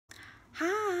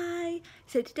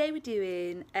So today we're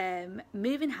doing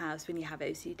moving house when you have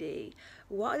OCD.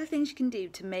 What are the things you can do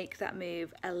to make that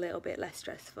move a little bit less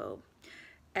stressful?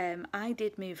 I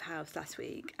did move house last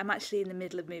week. I'm actually in the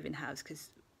middle of moving house because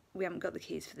we haven't got the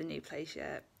keys for the new place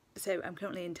yet. So I'm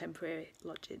currently in temporary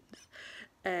lodgings.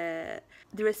 There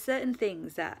are certain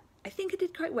things that I think I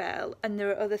did quite well, and there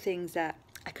are other things that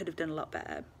I could have done a lot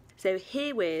better. So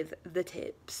here with the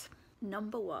tips.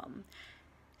 Number one,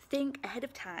 think ahead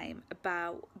of time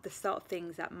about the sort of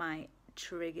things that might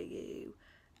trigger you.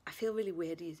 I feel really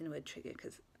weird using the word trigger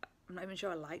because I'm not even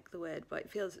sure I like the word, but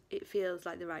it feels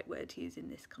like the right word to use in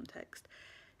this context.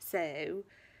 So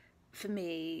for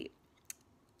me,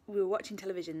 we were watching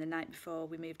television the night before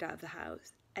we moved out of the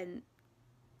house, and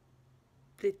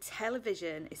the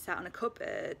television is sat on a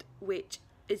cupboard which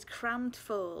is crammed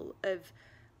full of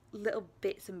little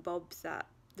bits and bobs that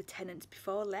the tenants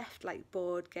before left, like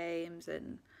board games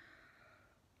and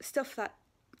stuff that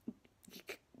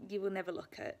you will never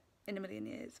look at in a million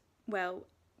years. Well,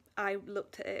 I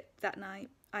looked at it that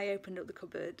night. I opened up the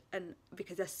cupboard, and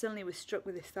because I suddenly was struck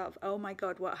with this thought of, oh my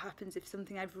God, what happens if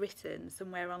something I've written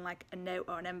somewhere on like a note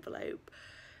or an envelope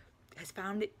has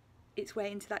found its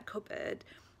way into that cupboard,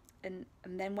 and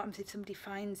then what happens if somebody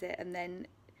finds it and then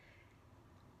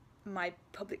my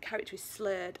public character is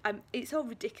slurred. It's all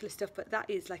ridiculous stuff, but that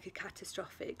is like a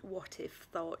catastrophic what if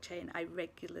thought chain I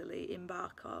regularly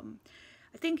embark on.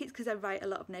 I think it's because I write a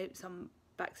lot of notes on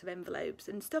backs of envelopes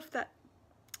and stuff that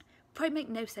probably make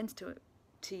no sense to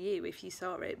you if you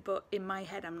saw it, but in my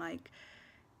head I'm like,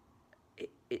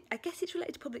 I guess it's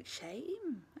related to public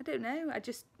shame. I don't know.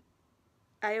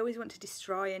 I always want to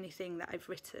destroy anything that I've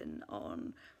written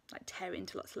on, like tear it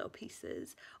into lots of little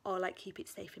pieces or like keep it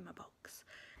safe in my box.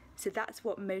 So that's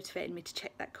what motivated me to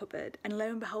check that cupboard. And lo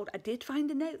and behold, I did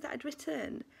find a note that I'd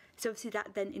written. So obviously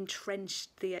that then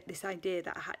entrenched this idea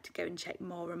that I had to go and check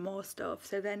more and more stuff.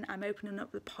 So then I'm opening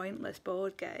up the pointless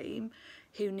board game,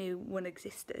 who knew one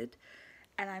existed,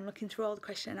 and I'm looking through all the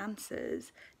question and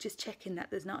answers, just checking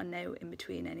that there's not a note in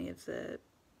between any of the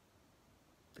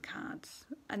cards.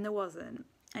 And there wasn't.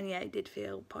 And yeah, it did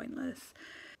feel pointless.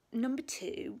 Number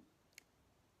two,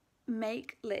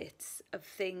 make lists of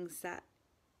things that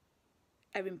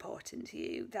are important to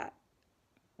you, that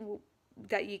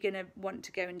you're going to want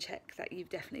to go and check that you've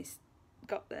definitely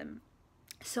got them.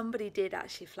 Somebody did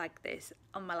actually flag this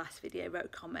on my last video, wrote a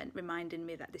comment reminding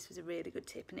me that this was a really good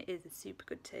tip, and it is a super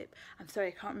good tip. I'm sorry,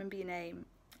 I can't remember your name.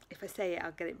 If I say it,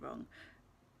 I'll get it wrong.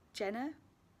 Jenna?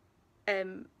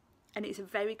 And it's a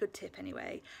very good tip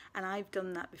anyway, and I've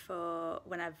done that before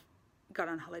when I've gone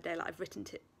on holiday. Like I've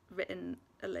written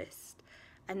a list,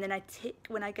 and then I tick,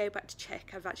 when I go back to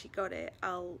check I've actually got it,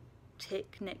 I'll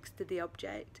tick next to the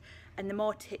object, and the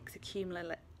more ticks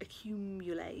accumulate,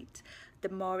 the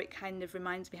more it kind of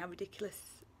reminds me how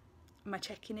ridiculous my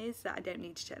checking is, that I don't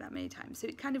need to check that many times. So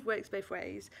it kind of works both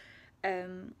ways.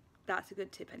 That's a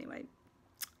good tip anyway.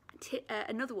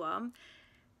 Another one,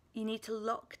 you need to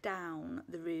lock down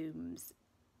the rooms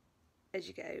as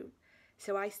you go.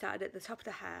 So I started at the top of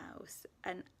the house,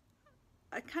 and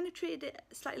I kind of treated it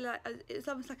slightly like, it was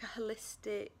almost like a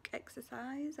holistic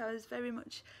exercise. I was very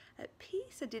much at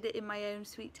peace. I did it in my own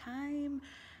sweet time.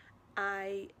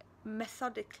 I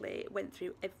methodically went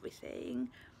through everything,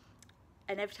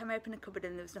 and every time I opened a cupboard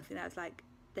and there was nothing, I was like,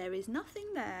 there is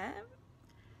nothing there.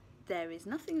 There is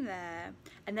nothing there.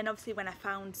 And then obviously when I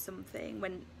found something,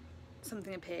 when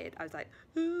something appeared, I was like,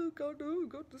 oh God,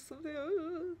 there's something.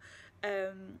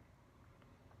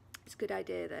 It's a good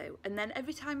idea though. And then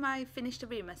every time I finished a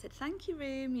room, I said, thank you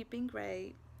room, you've been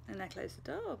great. And I closed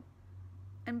the door.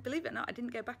 And believe it or not, I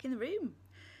didn't go back in the room.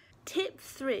 Tip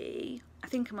 3, I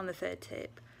think I'm on the 3rd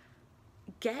tip.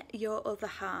 Get your other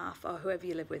half or whoever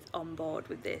you live with on board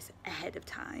with this ahead of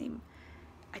time.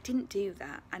 I didn't do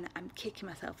that, and I'm kicking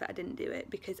myself that I didn't do it,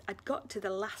 because I'd got to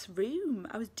the last room.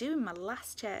 I was doing my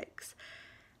last checks,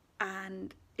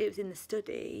 and it was in the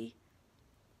study,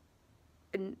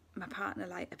 and my partner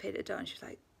like appeared at the door, and she was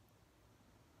like,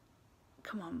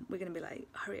 come on, we're gonna be late,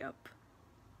 hurry up.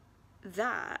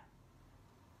 That,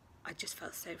 I just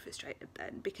felt so frustrated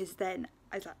then, because then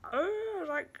I was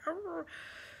like,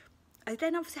 I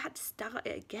then obviously had to start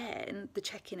it again, the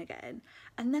check-in again,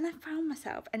 and then I found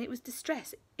myself, and it was the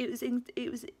stress. It was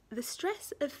the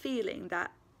stress of feeling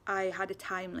that I had a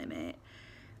time limit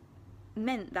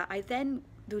meant that there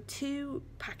were 2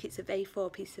 packets of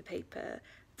A4 pieces of paper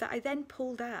that I then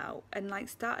pulled out and like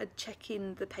started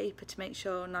checking the paper to make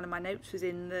sure none of my notes was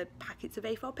in the packets of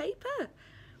A4 paper.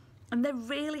 And they're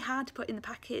really hard to put in the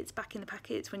packets, back in the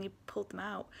packets when you pulled them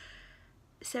out.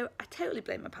 So I totally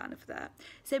blame my partner for that.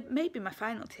 So maybe my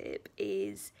final tip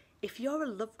is if you're a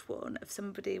loved one of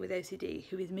somebody with OCD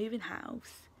who is moving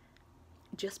house,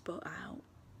 just butt out.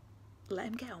 Let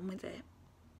him get on with it.